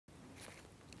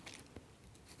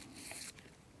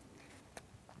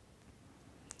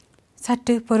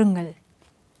சற்று பொறுங்கள்.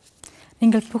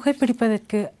 நீங்கள்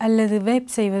புகைப்பிடிப்பதற்கு அல்லது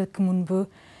வேப் செய்வதற்கு முன்பு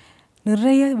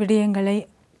நிறைய விடயங்களை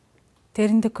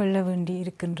தெரிந்து கொள்ள வேண்டி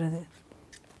இருக்கின்றது.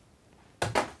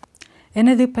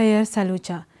 எனது பெயர்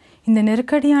சலூஜா. இந்த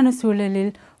நெருக்கடியான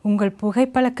சூழலில் உங்கள்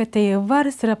புகைப்பழக்கத்தை எவ்வாறு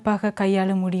சிறப்பாக கையாள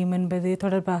முடியும் என்பது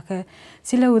தொடர்பாக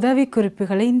சில உதவி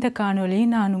குறிப்புகளை இந்த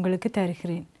காணொளியில் நான் உங்களுக்கு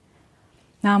தருகிறேன்.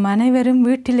 நாம் அனைவரும்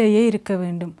வீட்டிலேயே இருக்க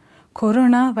வேண்டும்.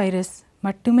 கொரோனா வைரஸ்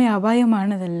மட்டுமே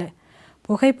அபாயமானதல்ல.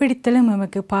 புகைப்பிடித்தலும்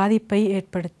நமக்கு பாதிப்பை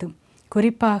ஏற்படுத்தும்.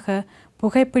 குறிப்பாக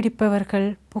புகைப்பிடிப்பவர்கள்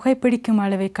புகைப்பிடிக்கும்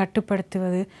அளவை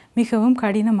கட்டுப்படுத்துவது மிகவும்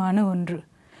கடினமான ஒன்று.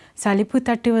 சலிப்பு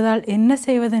தட்டுவதால் என்ன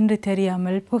செய்வதென்று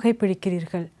தெரியாமல்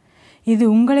புகைப்பிடிக்கிறீர்கள். இது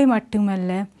உங்களை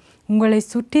மட்டுமல்ல, உங்களை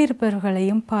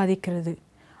சுற்றியிருப்பவர்களையும் பாதிக்கிறது.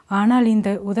 ஆனால் இந்த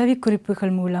உதவி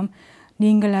குறிப்புகள் மூலம்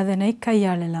நீங்கள் அதனை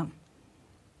கையாளலாம்.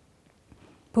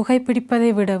 புகைப்பிடிப்பதை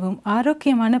விடவும்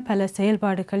ஆரோக்கியமான பல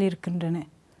செயல்பாடுகள் இருக்கின்றன.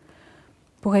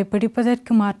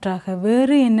 புகைப்பிடிப்பதற்கு மாற்றாக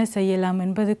வேறு என்ன செய்யலாம்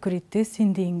என்பது குறித்து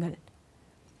சிந்தியுங்கள்.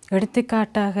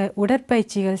 எடுத்துக்காட்டாக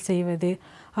உடற்பயிற்சிகள் செய்வது,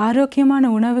 ஆரோக்கியமான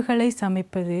உணவுகளை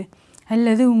சமைப்பது,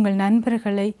 அல்லது உங்கள்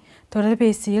நண்பர்களை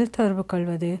தொலைபேசியில் தொடர்பு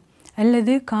கொள்வது,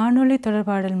 அல்லது காணொளி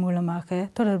தொடர்பாடல் மூலமாக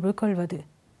தொடர்பு கொள்வது.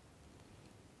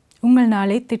 உங்கள்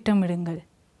நாளை திட்டமிடுங்கள்.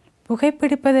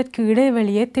 புகைப்பிடிப்பதற்கு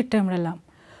இடைவெளியை திட்டமிடலாம்.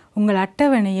 உங்கள்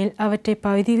அட்டவணையில் அவற்றை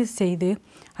பதிவு செய்து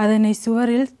அதனை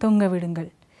சுவரில் தொங்கவிடுங்கள்.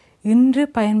 இன்று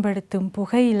பயன்படுத்தும்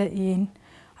புகையிலையின்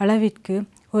அளவிற்கு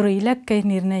ஒரு இலக்கை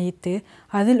நிர்ணயித்து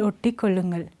அதில் ஒட்டி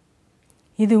கொள்ளுங்கள்.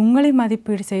 இது உங்களை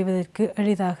மதிப்பீடு செய்வதற்கு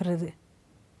எளிதாகிறது.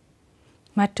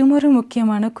 மற்றொரு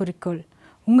முக்கியமான குறிக்கோள்,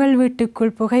 உங்கள்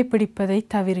வீட்டுக்குள் புகைப்பிடிப்பதை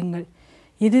தவிருங்கள்.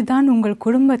 இதுதான் உங்கள்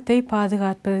குடும்பத்தை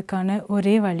பாதுகாப்பதற்கான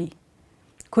ஒரே வழி.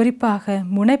 குறிப்பாக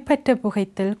முனைப்பற்ற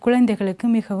புகைத்தல் குழந்தைகளுக்கு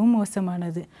மிகவும்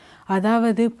மோசமானது.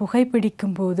 அதாவது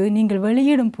புகைப்பிடிக்கும் போது நீங்கள்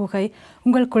வெளியிடும் புகை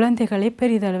உங்கள் குழந்தைகளை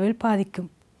பெரிதளவில் பாதிக்கும்.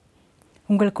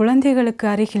 உங்கள் குழந்தைகளுக்கு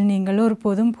அருகில் நீங்கள்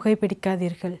ஒருபோதும்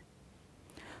புகைப்பிடிக்காதீர்கள்.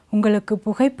 உங்களுக்கு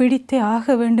புகைப்பிடித்தே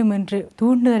ஆக வேண்டும் என்று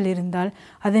தூண்டுதல் இருந்தால்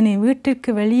அதனை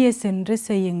வீட்டிற்கு வெளியே சென்று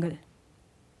செய்யுங்கள்.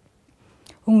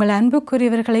 உங்கள்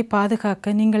அன்புக்குரியவர்களை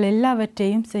பாதுகாக்க நீங்கள்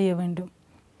எல்லாவற்றையும் செய்ய வேண்டும்.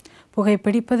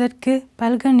 புகைப்பிடிப்பதற்கு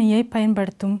பல்கனியை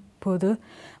பயன்படுத்தும் போது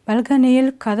பல்கனியில்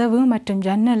கதவு மற்றும்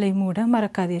ஜன்னலை மூட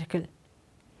மறக்காதீர்கள்.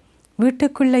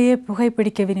 வீட்டுக்குள்ளேயே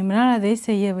புகைப்பிடிக்க விரும்பினால் அதை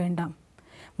செய்ய வேண்டாம்.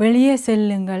 வெளியே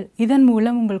செல்லுங்கள். இதன்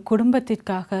மூலம் உங்கள்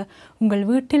குடும்பத்திற்காக உங்கள்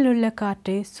வீட்டில் உள்ள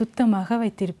காற்றை சுத்தமாக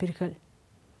வைத்திருப்பீர்கள்.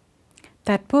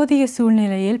 தற்போதைய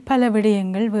சூழ்நிலையில் பல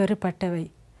விடயங்கள் வேறுபட்டவை.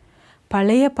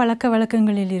 பழைய பழக்க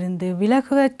வழக்கங்களிலிருந்து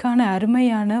விலகுவதற்கான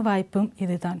அருமையான வாய்ப்பும்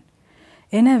இதுதான்.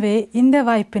 எனவே இந்த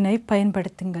வாய்ப்பினை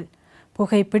பயன்படுத்துங்கள்.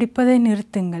 புகைப்பிடிப்பதை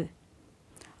நிறுத்துங்கள்.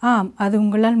 ஆம், அது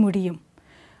உங்களால் முடியும்.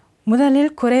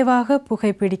 முதலில் குறைவாக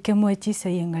புகைப்பிடிக்க முயற்சி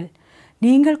செய்யுங்கள்.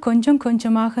 நீங்கள் கொஞ்சம்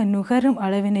கொஞ்சமாக நுகரும்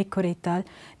அளவினை குறைத்தால்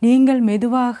நீங்கள்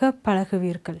மெதுவாக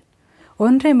பழகுவீர்கள்.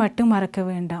 ஒன்றை மட்டும் மறக்க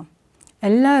வேண்டாம்,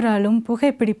 எல்லாராலும்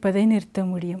புகைப்பிடிப்பதை நிறுத்த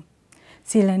முடியும்.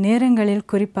 சில நேரங்களில்,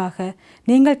 குறிப்பாக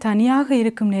நீங்கள் தனியாக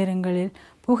இருக்கும் நேரங்களில்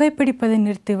புகைப்பிடிப்பதை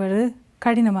நிறுத்துவது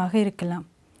கடினமாக இருக்கலாம்.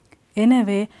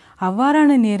 எனவே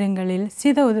அவ்வாறான நேரங்களில்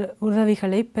சில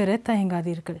உதவிகளை பெற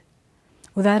தயங்காதீர்கள்.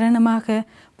 உதாரணமாக,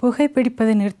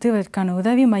 புகைப்பிடிப்பதை நிறுத்துவதற்கான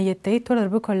உதவி மையத்தை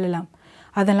தொடர்பு கொள்ளலாம்.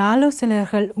 அதன்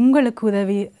ஆலோசகர்கள் உங்களுக்கு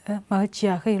உதவி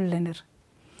மகிழ்ச்சியாக உள்ளனர்.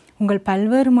 உங்கள்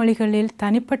பல்வேறு மொழிகளில்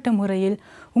தனிப்பட்ட முறையில்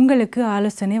உங்களுக்கு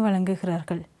ஆலோசனை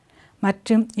வழங்குகிறார்கள்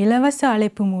மற்றும் இலவச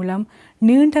அழைப்பு மூலம்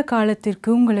நீண்ட காலத்திற்கு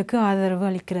உங்களுக்கு ஆதரவு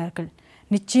அளிக்கிறார்கள்.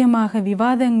 நிச்சயமாக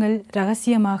விவாதங்கள்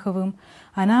இரகசியமாகவும்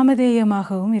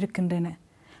அனாமதேயமாகவும் இருக்கின்றன.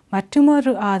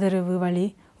 மற்றொரு ஆதரவு வழி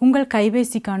உங்கள்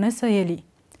கைபேசிக்கான செயலி,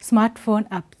 ஸ்மார்ட் போன்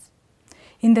ஆப்ஸ்.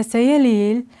 இந்த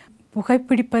செயலியில்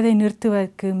புகைப்பிடிப்பதை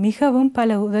நிறுத்துவதற்கு மிகவும்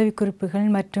பல உதவிக்குறிப்புகள்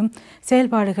மற்றும்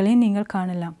செயல்பாடுகளை நீங்கள்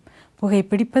காணலாம்.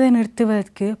 புகைப்பிடிப்பதை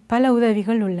நிறுத்துவதற்கு பல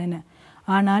உதவிகள் உள்ளன.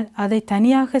 ஆனால் அதை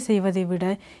தனியாக செய்வதை விட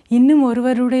இன்னும்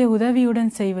ஒருவருடைய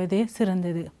உதவியுடன் செய்வதே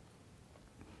சிறந்தது.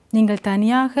 நீங்கள்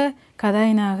தனியாக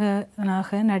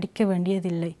கதாநாயகனாக நடிக்க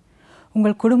வேண்டியதில்லை.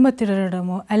 உங்கள்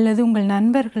குடும்பத்தினரிடமோ அல்லது உங்கள்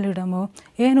நண்பர்களிடமோ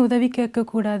ஏன் உதவி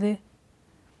கேட்கக்கூடாது?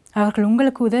 அவர்கள்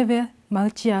உங்களுக்கு உதவ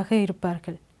மகிழ்ச்சியாக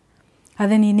இருப்பார்கள்.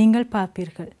 அதனை நீங்கள்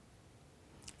பார்ப்பீர்கள்.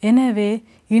 எனவே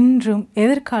இன்றும்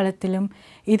எதிர்காலத்திலும்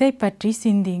இதை பற்றி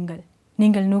சிந்தியுங்கள்.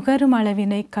 நீங்கள் நுகரும்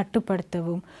அளவினை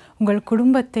கட்டுப்படுத்தவும் உங்கள்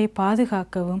குடும்பத்தை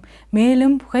பாதுகாக்கவும்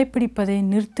மேலும் புகைப்பிடிப்பதை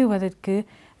நிறுத்துவதற்கு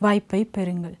வாய்ப்பை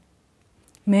பெறுங்கள்.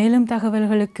 மேலும்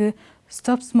தகவல்களுக்கு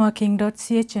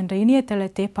stopsmoking.ch என்ற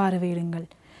இணையதளத்தை பார்வையிடுங்கள்.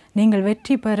 நீங்கள்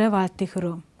வெற்றி பெற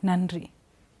வாழ்த்துகிறோம். நன்றி.